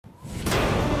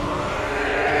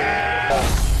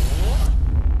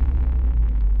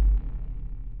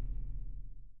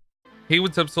Hey,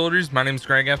 what's up, soldiers? My name is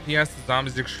Greg FPS, the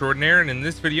Zombies Extraordinaire, and in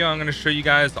this video, I'm going to show you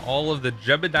guys all of the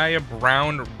Jebediah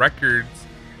Brown records.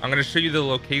 I'm going to show you the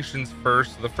locations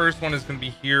first. So the first one is going to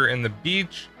be here in the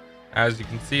beach. As you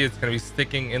can see, it's going to be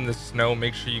sticking in the snow.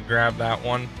 Make sure you grab that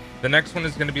one. The next one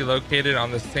is going to be located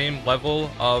on the same level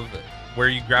of where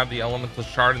you grab the elemental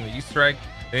shard and the Easter egg,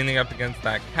 leaning up against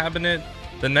that cabinet.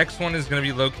 The next one is going to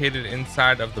be located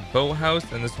inside of the boathouse,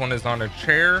 and this one is on a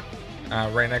chair.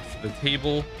 Right next to the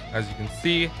table, as you can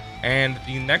see. And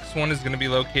the next one is going to be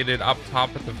located up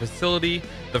top at the facility.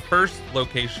 The first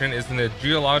location is in the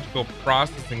geological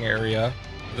processing area.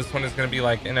 This one is going to be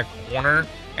like in a corner,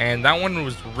 and that one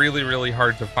was really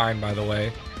hard to find, by the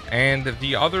way. And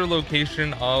the other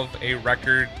location of a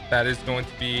record that is going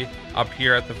to be up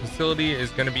here at the facility is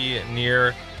going to be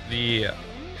near the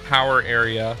power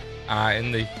area,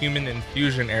 in the human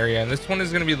infusion area, and this one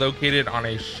is going to be located on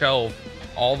a shelf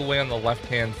all the way on the left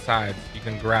hand side, so you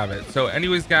can grab it. So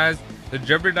anyways, guys, the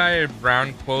Jebediah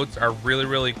Brown quotes are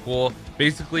really cool.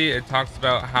 Basically, it talks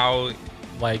about how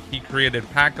like he created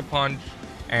Pack-a-Punch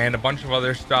and a bunch of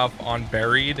other stuff on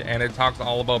Buried, and it talks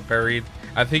all about Buried.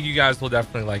 I think you guys will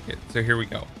definitely like it, so here we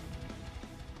go.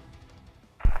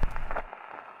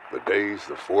 The day's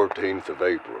the 14th of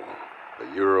April,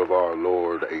 the year of our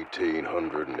Lord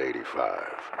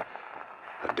 1885.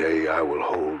 A day I will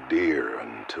hold dear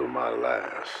until my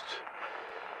last.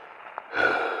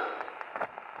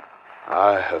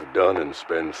 I have done and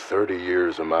spent 30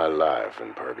 years of my life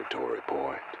in Purgatory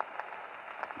Point.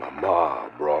 My ma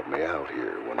brought me out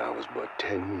here when I was but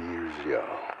 10 years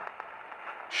young.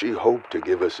 She hoped to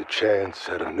give us a chance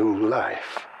at a new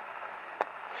life.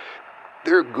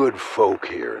 They're good folk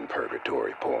here in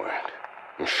Purgatory Point.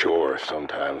 Sure,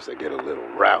 sometimes they get a little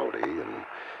rowdy, and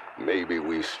maybe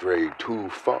we strayed too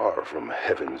far from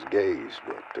heaven's gaze,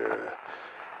 but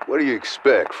what do you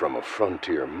expect from a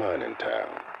frontier mining town?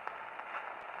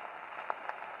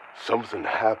 Something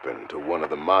happened to one of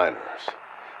the miners.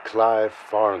 Clive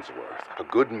Farnsworth, a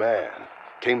good man,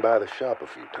 came by the shop a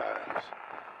few times.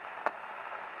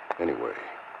 Anyway,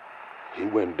 he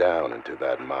went down into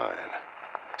that mine,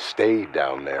 stayed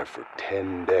down there for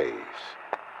 10 days.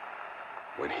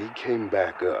 When he came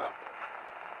back up,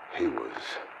 he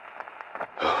was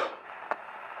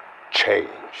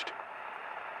changed.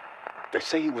 They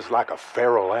say he was like a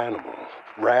feral animal,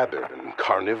 rabid and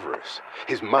carnivorous.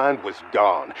 His mind was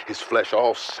gone, his flesh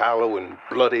all sallow and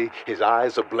bloody, his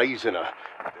eyes ablaze in a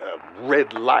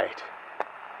red light.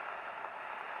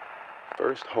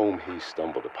 First home he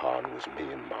stumbled upon was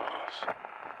me and Ma's.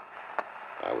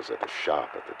 I was at the shop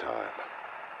at the time.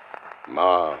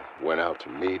 Ma went out to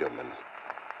meet him, and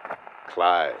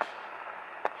Clive,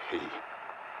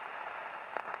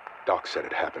 Doc said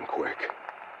it happened quick.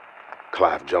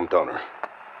 Clive jumped on her,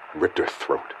 ripped her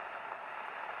throat.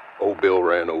 Old Bill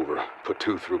ran over, put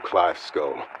two through Clive's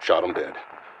skull, shot him dead,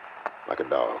 like a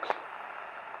dog.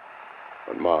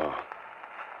 But Ma,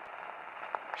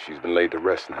 she's been laid to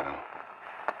rest now.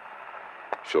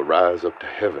 She'll rise up to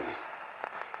heaven,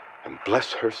 and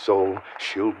bless her soul,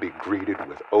 she'll be greeted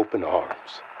with open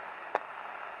arms.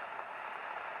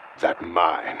 That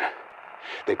mine.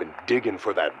 They've been digging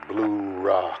for that blue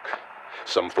rock.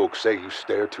 Some folks say you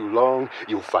stare too long,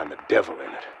 you'll find the devil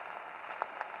in it.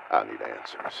 I need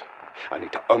answers. I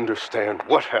need to understand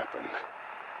what happened.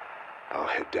 I'll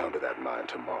head down to that mine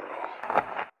tomorrow.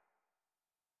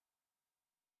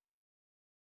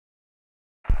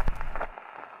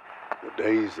 The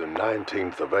day's the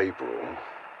 19th of April,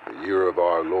 the year of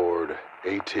our Lord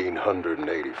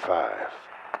 1885.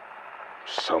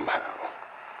 Somehow,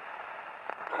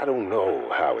 I don't know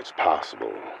how it's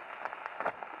possible.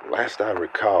 Last I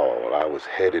recall, I was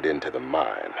headed into the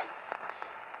mine.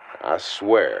 I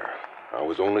swear, I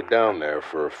was only down there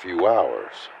for a few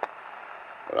hours.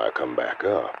 When I come back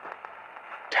up,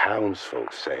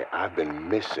 townsfolk say I've been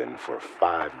missing for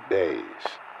 5 days.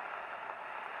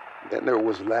 Then there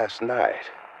was last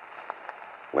night.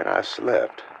 When I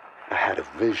slept, I had a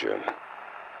vision.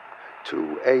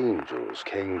 2 angels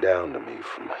came down to me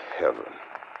from heaven.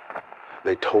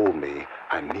 They told me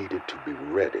I needed to be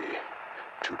ready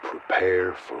to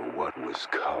prepare for what was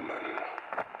coming.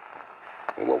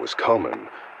 What was coming,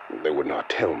 they would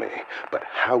not tell me, but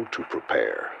how to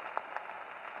prepare.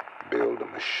 Build a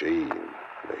machine,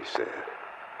 they said.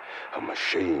 A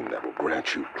machine that will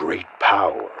grant you great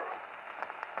power.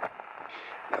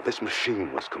 Now, this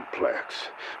machine was complex,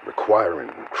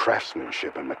 requiring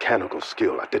craftsmanship and mechanical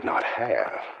skill I did not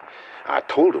have. I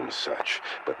told them such,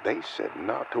 but they said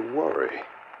not to worry.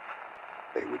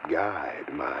 They would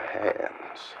guide my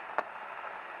hands.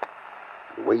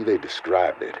 The way they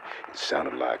described it, it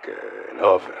sounded like an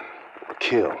oven or a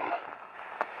kiln.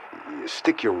 You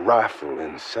stick your rifle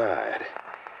inside,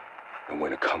 and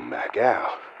when it come back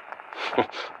out,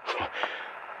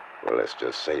 well, let's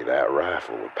just say that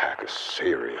rifle would pack a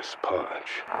serious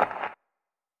punch.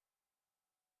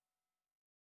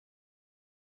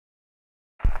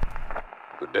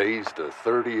 The day's the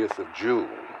 30th of June,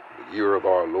 the year of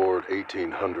our Lord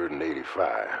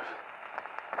 1885.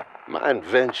 My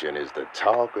invention is the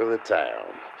talk of the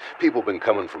town. People been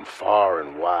coming from far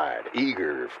and wide,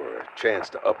 eager for a chance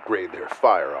to upgrade their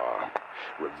firearm.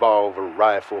 Revolver,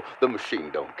 rifle, the machine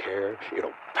don't care.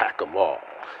 It'll pack 'em all.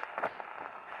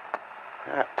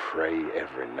 I pray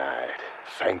every night,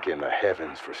 thanking the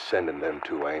heavens for sending them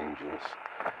two angels.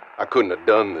 I couldn't have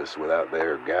done this without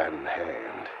their guiding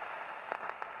hand.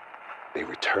 They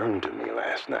returned to me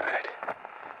last night.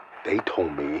 They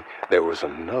told me there was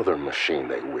another machine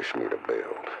they wished me to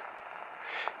build.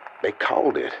 They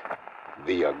called it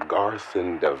the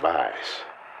Agarthan device.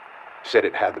 Said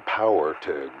it had the power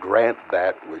to grant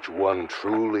that which one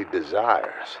truly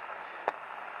desires.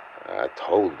 I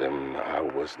told them I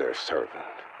was their servant.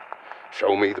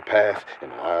 Show me the path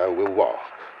and I will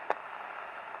walk.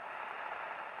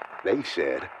 They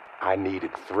said I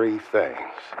needed three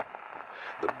things: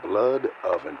 the blood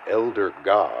of an elder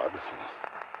god,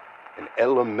 an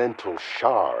elemental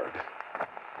shard,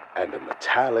 and a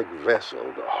metallic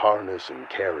vessel to harness and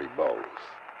carry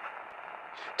both.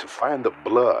 To find the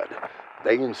blood,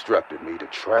 they instructed me to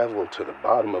travel to the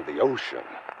bottom of the ocean.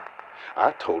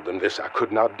 I told them this I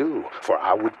could not do, for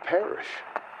I would perish.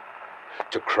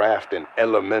 To craft an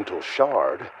elemental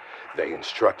shard, they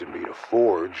instructed me to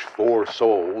forge 4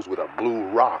 souls with a blue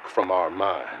rock from our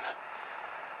mine.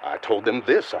 I told them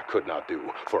this I could not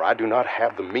do, for I do not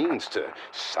have the means to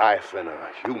siphon a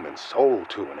human soul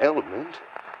to an element.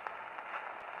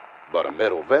 But a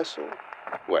metal vessel?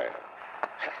 Well,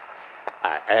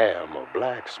 I am a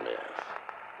blacksmith.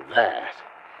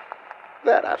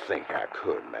 That I think I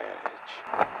could manage.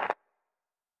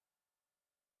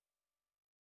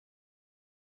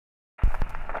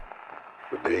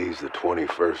 The day's the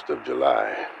 21st of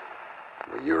July,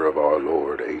 the year of our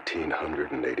Lord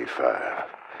 1885.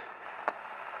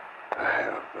 I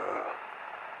have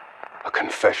a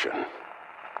confession.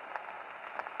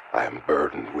 I am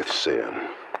burdened with sin.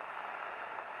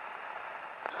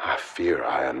 I fear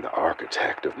I am the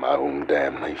architect of my own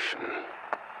damnation.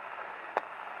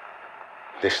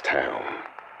 This town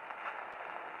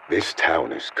is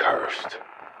cursed.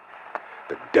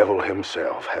 The devil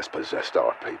himself has possessed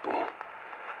our people.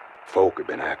 Folk have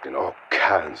been acting all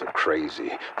kinds of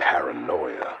crazy,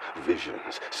 paranoia,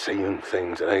 visions, seeing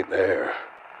things that ain't there.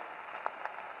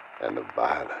 And the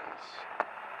violence.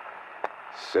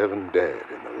 7 dead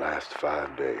in the last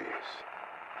 5 days.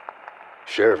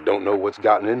 Sheriff don't know what's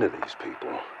gotten into these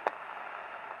people.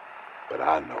 But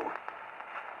I know it.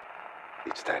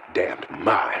 It's that damned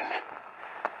mine.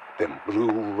 Them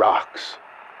blue rocks.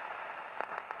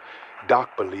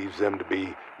 Doc believes them to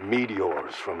be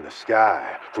meteors from the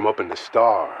sky, from up in the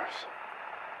stars.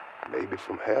 Maybe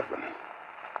from heaven.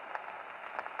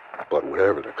 But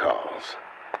whatever the cause,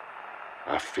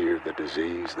 I fear the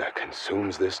disease that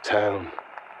consumes this town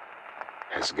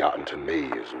has gotten to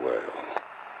me as well.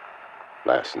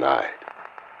 Last night,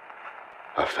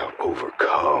 I felt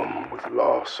overcome with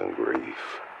loss and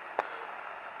grief.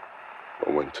 I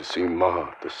went to see Ma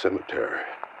at the cemetery.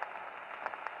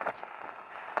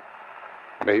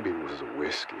 Maybe it was a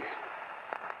whiskey.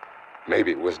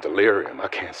 Maybe it was delirium. I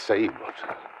can't say, but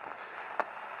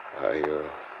I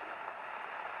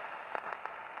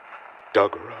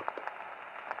dug her up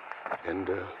and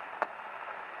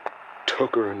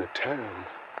took her into town.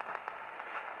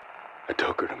 I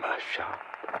took her to my shop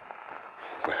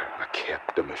where I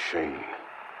kept the machine.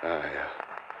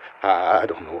 I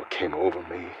don't know what came over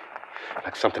me.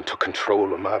 Like something took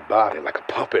control of my body, like a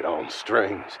puppet on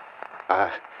strings.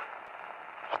 I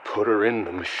put her in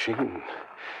the machine.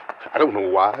 I don't know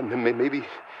why. Maybe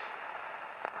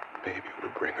it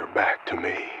would bring her back to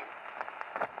me.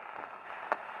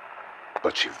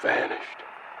 But she vanished.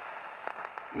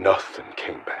 Nothing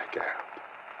came back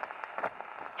out.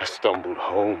 I stumbled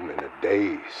home in a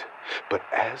daze, but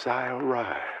as I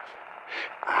arrive,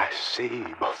 I see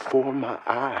before my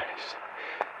eyes,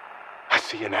 I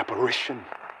see an apparition,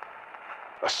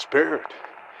 a spirit.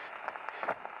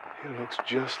 It looks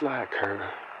just like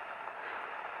her,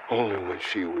 only when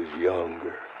she was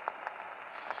younger.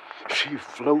 She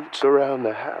floats around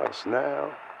the house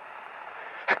now.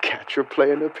 I catch her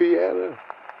playing the piano.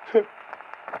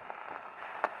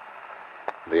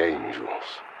 The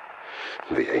angels.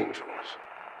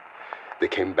 They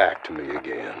came back to me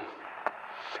again.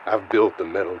 I've built the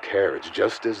metal carriage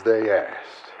just as they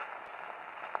asked.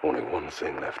 Only one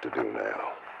thing left to do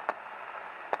now.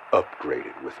 Upgrade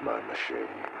it with my machine.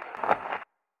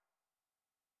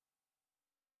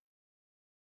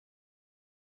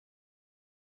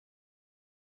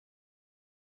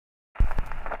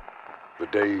 The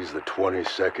day's the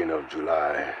 22nd of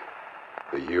July,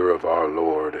 the year of our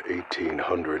Lord,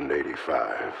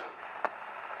 1885.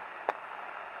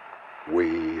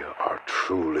 We are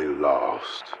truly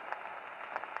lost.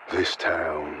 This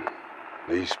town,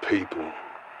 these people,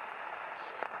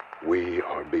 we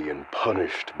are being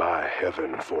punished by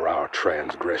heaven for our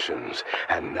transgressions,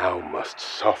 and now must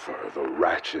suffer the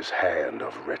righteous hand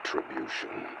of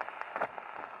retribution.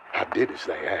 I did as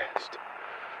they asked.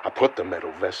 I put the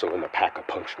metal vessel in the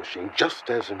pack-a-punch machine just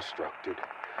as instructed.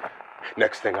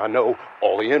 Next thing I know,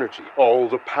 all the energy, all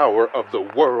the power of the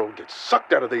world gets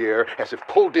sucked out of the air as if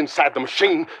pulled inside the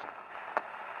machine.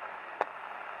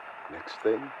 Next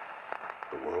thing,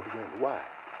 the world went wide.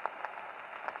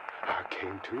 I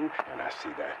came to, and I see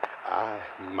that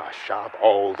my shop,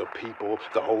 all the people,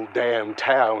 the whole damn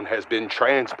town has been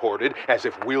transported, as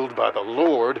if willed by the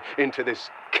Lord, into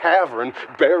this cavern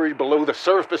buried below the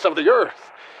surface of the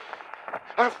earth.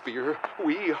 I fear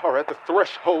we are at the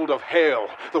threshold of hell,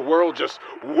 the world just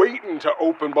waiting to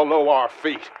open below our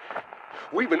feet.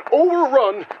 We've been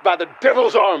overrun by the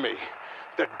devil's army.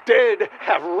 The dead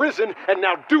have risen and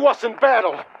now do us in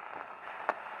battle.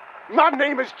 My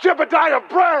name is Jebediah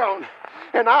Brown,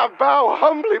 and I bow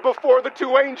humbly before the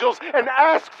two angels and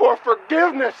ask for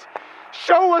forgiveness.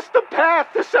 Show us the path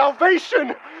to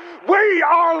salvation. We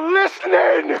are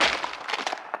listening.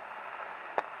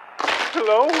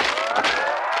 Hello?